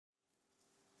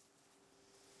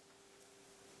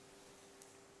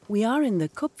We are in the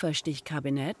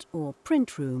Kupferstichkabinett, or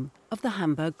print room, of the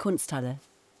Hamburg Kunsthalle.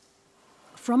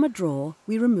 From a drawer,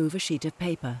 we remove a sheet of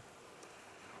paper.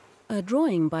 A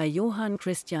drawing by Johann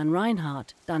Christian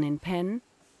Reinhart, done in pen,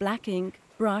 black ink,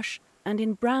 brush, and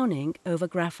in brown ink over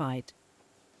graphite.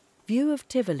 View of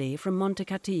Tivoli from Monte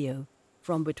Castillo,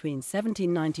 from between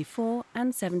 1794 and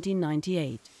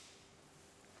 1798.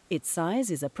 Its size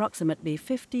is approximately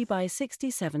 50 by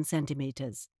 67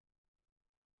 centimeters.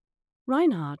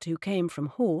 Reinhart, who came from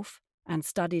Hof and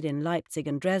studied in Leipzig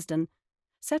and Dresden,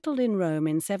 settled in Rome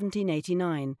in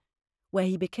 1789, where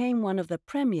he became one of the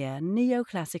premier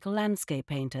neoclassical landscape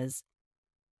painters.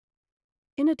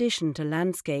 In addition to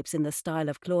landscapes in the style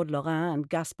of Claude Lorrain and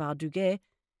Gaspard Duguay,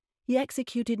 he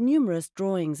executed numerous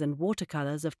drawings and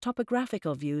watercolours of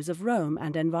topographical views of Rome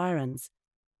and environs.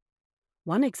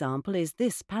 One example is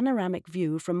this panoramic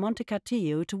view from Monte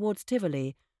Castillo towards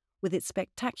Tivoli, with its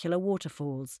spectacular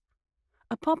waterfalls,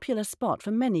 a popular spot for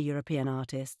many European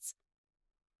artists.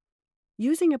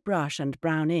 Using a brush and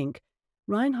brown ink,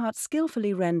 Reinhart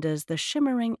skillfully renders the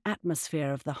shimmering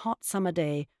atmosphere of the hot summer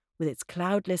day with its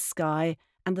cloudless sky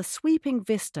and the sweeping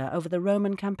vista over the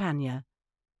Roman Campagna.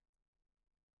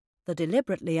 The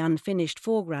deliberately unfinished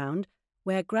foreground,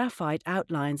 where graphite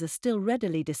outlines are still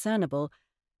readily discernible,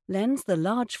 lends the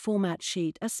large format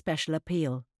sheet a special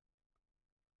appeal.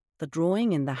 The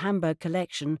drawing in the Hamburg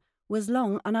collection was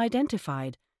long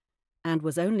unidentified and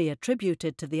was only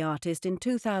attributed to the artist in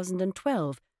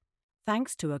 2012,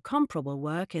 thanks to a comparable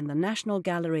work in the National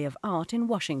Gallery of Art in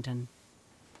Washington.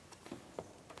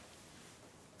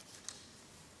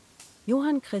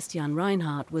 Johann Christian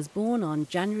Reinhart was born on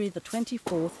January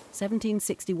 24,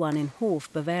 1761 in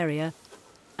Hof, Bavaria,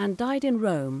 and died in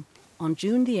Rome on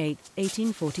June 8,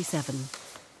 1847.